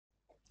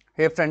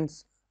Hey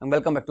friends, and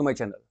welcome back to my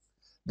channel.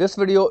 This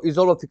video is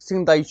all about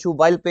fixing the issue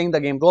while playing the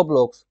game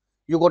Roblox.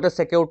 You got a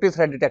security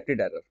threat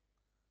detected error.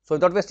 So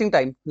without wasting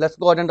time, let's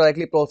go ahead and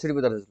directly proceed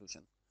with the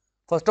resolution.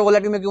 First of all,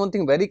 let me make you one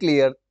thing very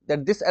clear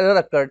that this error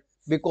occurred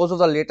because of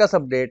the latest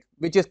update,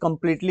 which is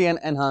completely an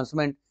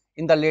enhancement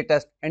in the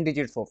latest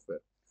anti-cheat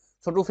software.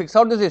 So to fix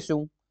out this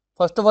issue,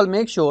 first of all,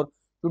 make sure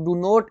you do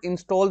not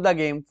install the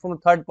game from a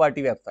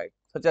third-party website,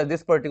 such as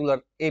this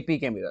particular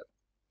APK mirror.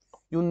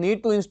 You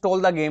need to install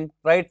the game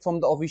right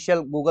from the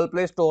official Google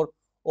Play Store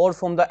or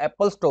from the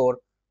Apple Store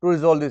to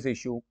resolve this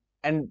issue,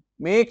 and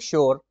make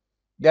sure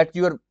that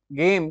your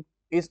game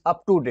is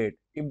up to date.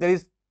 If there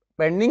is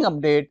pending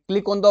update,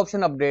 click on the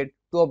option update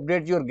to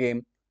update your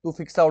game to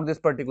fix out this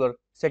particular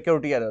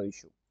security error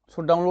issue.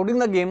 So downloading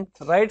the game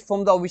right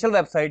from the official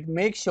website,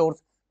 make sure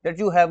that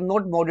you have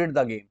not modded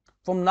the game.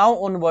 From now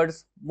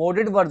onwards,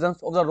 modded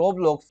versions of the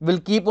Roblox will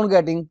keep on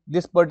getting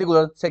this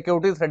particular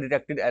security threat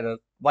detected error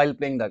while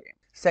playing the game.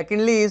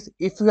 Secondly is,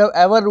 if you have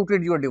ever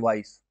rooted your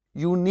device,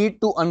 you need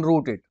to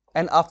unroot it.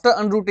 And after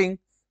unrooting,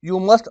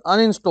 you must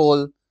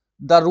uninstall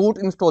the root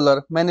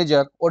installer,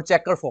 manager or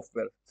checker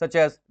software such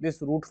as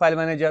this root file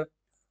manager,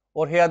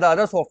 or here the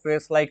other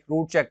softwares like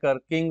root checker,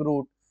 king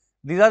root.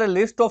 These are a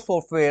list of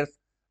softwares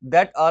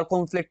that are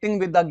conflicting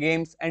with the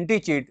game's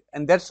anti-cheat,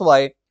 and that's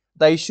why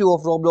the issue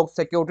of Roblox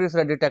security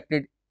threat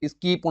detected is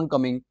keep on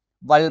coming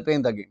while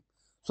playing the game.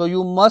 So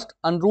you must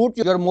unroot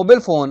your mobile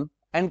phone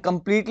and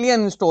completely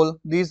uninstall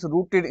these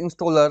rooted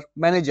installer,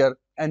 manager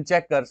and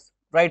checkers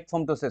right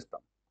from the system.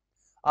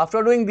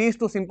 After doing these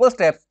two simple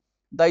steps,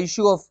 the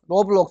issue of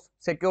Roblox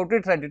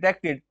security threat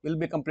detected will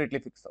be completely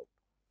fixed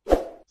out.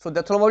 So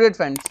that's all about it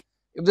friends.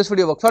 If this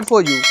video works out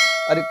for you,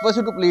 I request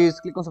you to please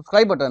click on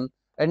subscribe button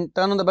and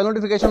turn on the bell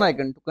notification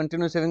icon to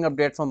continue receiving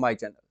updates from my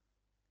channel.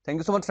 Thank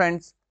you so much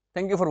friends.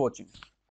 Thank you for watching.